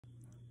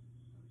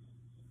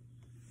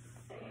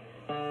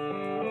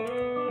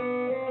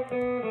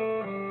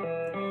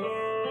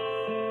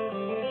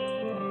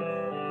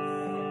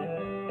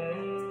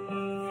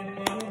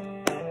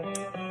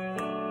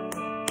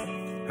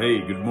Hey,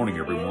 good morning,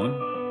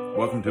 everyone.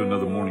 Welcome to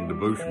another morning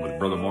devotion with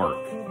Brother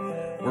Mark,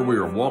 where we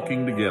are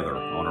walking together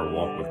on our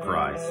walk with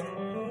Christ.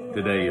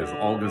 Today is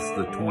August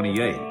the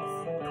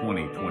 28th,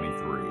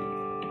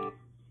 2023.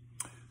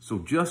 So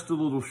just a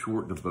little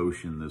short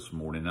devotion this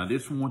morning. I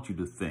just want you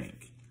to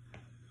think,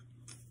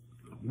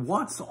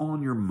 what's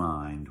on your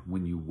mind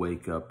when you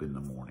wake up in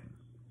the morning?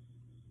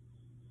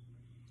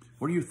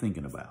 What are you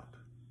thinking about?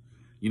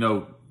 You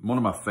know, one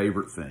of my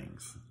favorite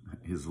things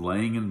is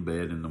laying in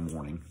bed in the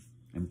morning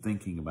and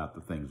thinking about the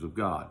things of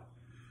God.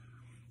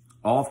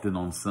 Often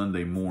on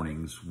Sunday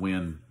mornings,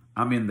 when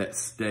I'm in that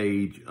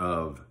stage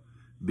of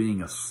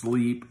being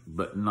asleep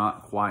but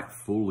not quite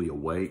fully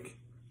awake,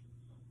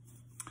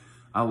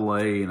 I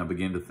lay and I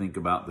begin to think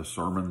about the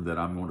sermon that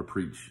I'm going to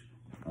preach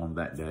on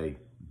that day.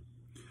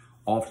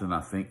 Often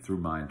I think through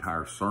my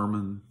entire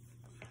sermon,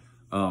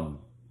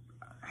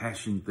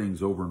 hashing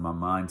things over in my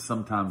mind.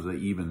 Sometimes I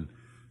even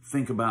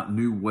think about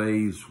new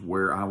ways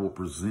where I will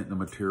present the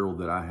material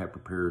that I have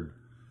prepared.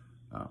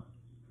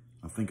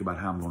 I think about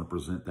how I'm going to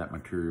present that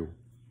material.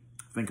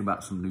 Think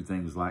about some new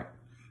things like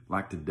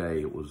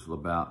today. It was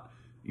about,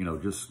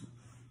 just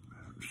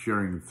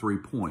sharing 3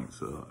 points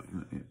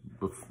in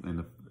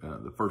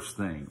the first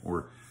thing,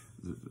 or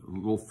a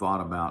little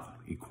thought about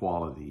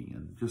equality,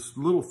 and just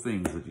little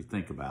things that you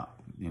think about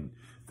and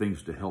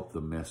things to help the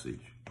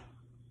message.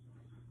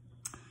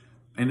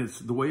 And it's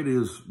the way it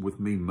is with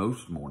me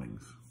most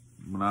mornings.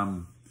 When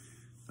I'm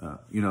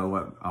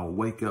I'll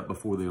wake up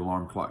before the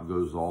alarm clock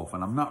goes off,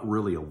 and I'm not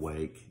really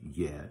awake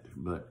yet,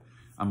 but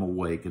I'm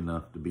awake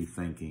enough to be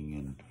thinking,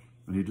 and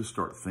when you just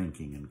start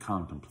thinking and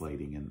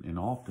contemplating, and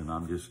often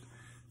I'm just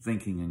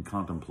thinking and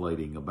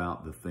contemplating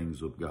about the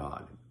things of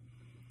God.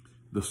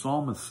 The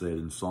psalmist said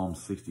in Psalm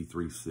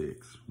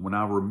 63:6, "When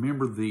I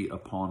remember thee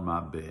upon my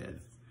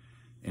bed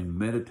and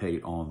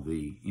meditate on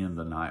thee in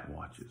the night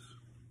watches."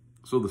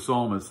 So the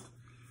psalmist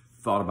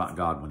thought about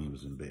God when he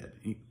was in bed.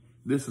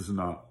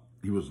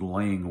 He was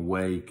laying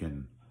awake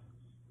and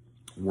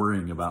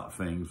worrying about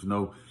things.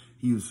 No,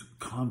 he was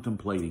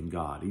contemplating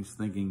God. He's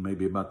thinking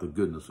maybe about the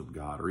goodness of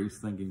God, or he's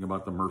thinking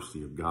about the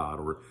mercy of God,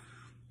 or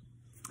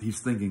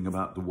he's thinking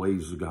about the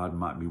ways that God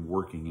might be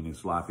working in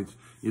his life.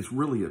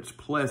 It's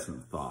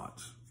pleasant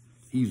thoughts.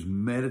 He's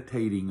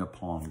meditating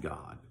upon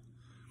God.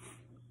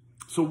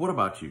 So what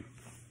about you?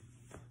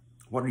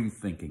 What are you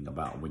thinking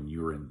about when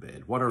you're in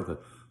bed? What are the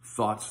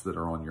thoughts that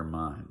are on your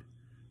mind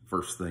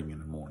first thing in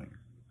the morning?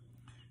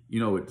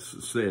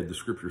 It's said, the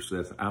scripture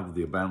says, out of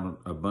the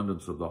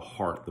abundance of the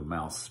heart, the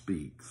mouth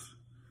speaks.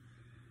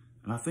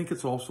 And I think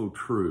it's also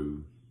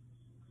true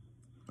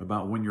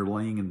about when you're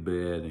laying in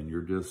bed and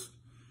you're just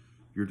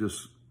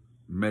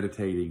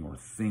meditating or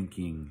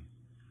thinking.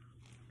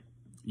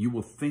 You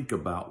will think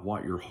about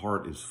what your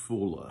heart is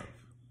full of.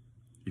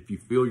 If you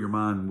fill your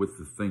mind with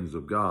the things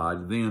of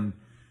God, then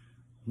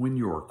when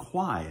you are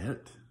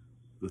quiet,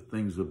 the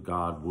things of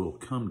God will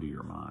come to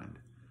your mind.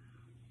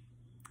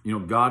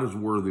 God is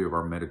worthy of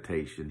our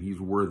meditation. He's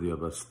worthy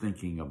of us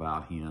thinking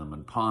about him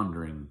and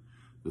pondering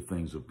the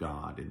things of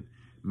God. And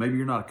maybe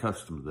you're not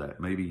accustomed to that.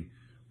 Maybe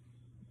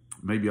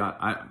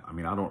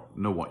I don't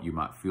know what you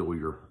might fill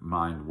your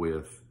mind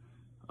with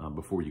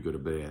before you go to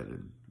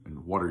bed,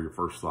 and what are your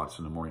first thoughts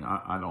in the morning.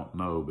 I don't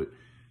know, but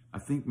I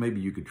think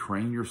maybe you could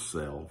train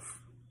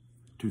yourself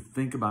to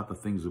think about the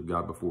things of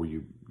God before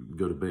you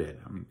go to bed.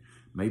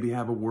 Maybe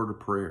have a word of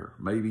prayer.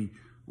 Maybe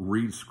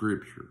read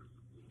scripture.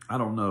 I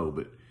don't know,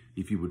 but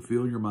if you would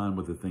fill your mind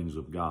with the things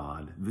of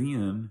God,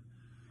 then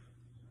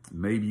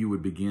maybe you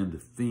would begin to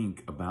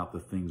think about the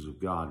things of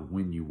God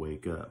when you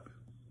wake up.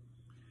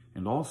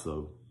 And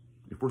also,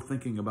 if we're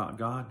thinking about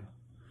God,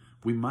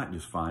 we might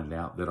just find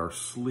out that our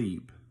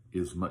sleep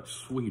is much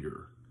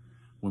sweeter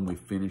when we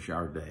finish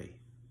our day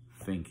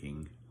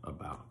thinking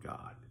about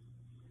God.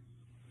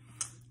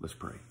 Let's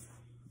pray.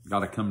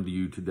 God, I come to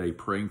you today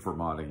praying for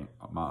my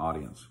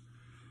audience.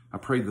 I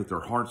pray that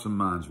their hearts and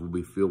minds will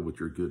be filled with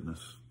your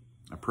goodness.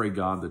 I pray,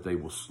 God, that they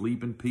will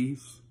sleep in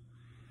peace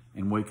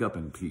and wake up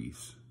in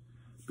peace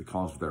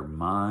because their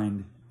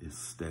mind is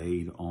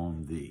stayed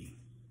on thee.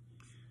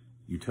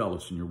 You tell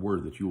us in your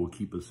word that you will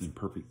keep us in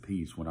perfect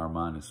peace when our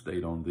mind is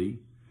stayed on thee.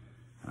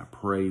 And I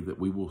pray that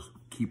we will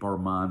keep our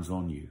minds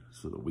on you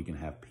so that we can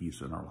have peace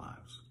in our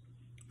lives.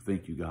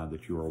 Thank you, God,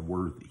 that you are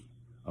worthy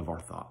of our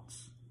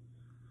thoughts.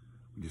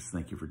 We just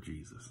thank you for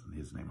Jesus. In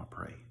his name I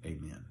pray.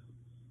 Amen.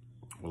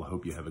 Well, I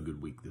hope you have a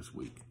good week this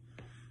week.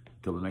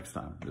 Till the next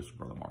time, this is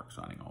Brother Mark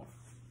signing off.